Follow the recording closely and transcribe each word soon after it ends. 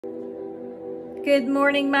Good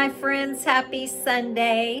morning, my friends. Happy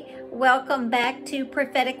Sunday. Welcome back to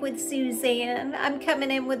Prophetic with Suzanne. I'm coming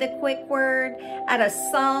in with a quick word out of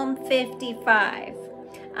Psalm 55.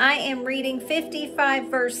 I am reading 55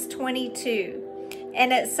 verse 22.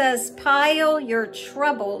 And it says, pile your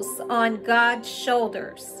troubles on God's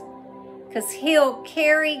shoulders, because He'll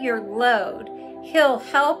carry your load. He'll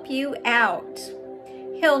help you out.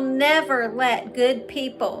 He'll never let good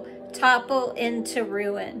people topple into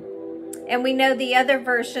ruin. And we know the other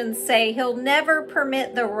versions say He'll never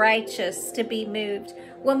permit the righteous to be moved.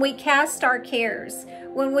 When we cast our cares,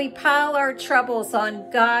 when we pile our troubles on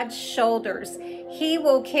God's shoulders, He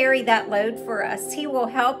will carry that load for us. He will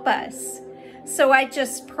help us. So I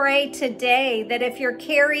just pray today that if you're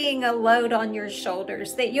carrying a load on your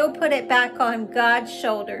shoulders, that you'll put it back on God's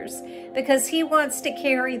shoulders, because He wants to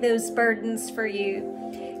carry those burdens for you.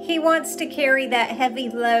 He wants to carry that heavy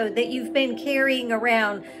load that you've been carrying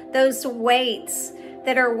around, those weights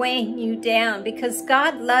that are weighing you down, because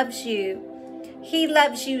God loves you. He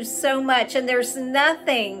loves you so much, and there's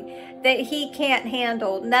nothing that He can't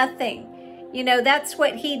handle, nothing. You know, that's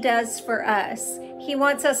what He does for us. He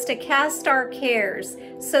wants us to cast our cares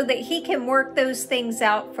so that He can work those things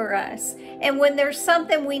out for us. And when there's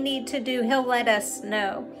something we need to do, He'll let us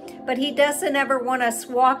know. But He doesn't ever want us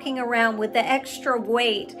walking around with the extra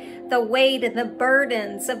weight, the weight and the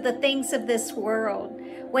burdens of the things of this world,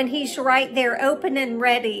 when He's right there open and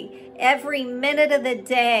ready every minute of the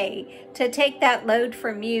day to take that load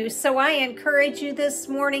from you. So I encourage you this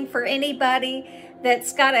morning, for anybody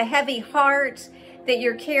that's got a heavy heart, that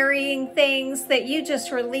you're carrying things, that you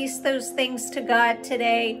just release those things to God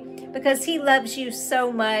today, because He loves you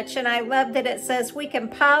so much. And I love that it says we can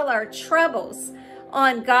pile our troubles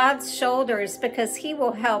on God's shoulders, because He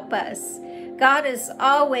will help us. God is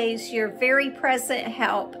always your very present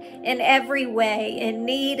help in every way, in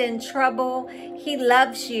need and trouble. He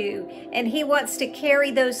loves you, and He wants to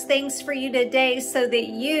carry those things for you today so that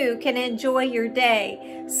you can enjoy your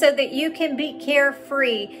day, so that you can be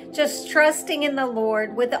carefree, just trusting in the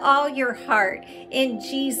Lord with all your heart, in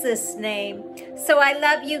Jesus' name. So I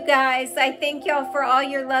love you guys. I thank y'all for all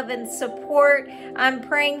your love and support. I'm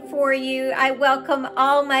praying for you. I welcome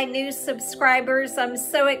all my new subscribers. I'm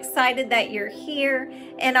so excited that you're here,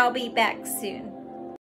 and I'll be back soon.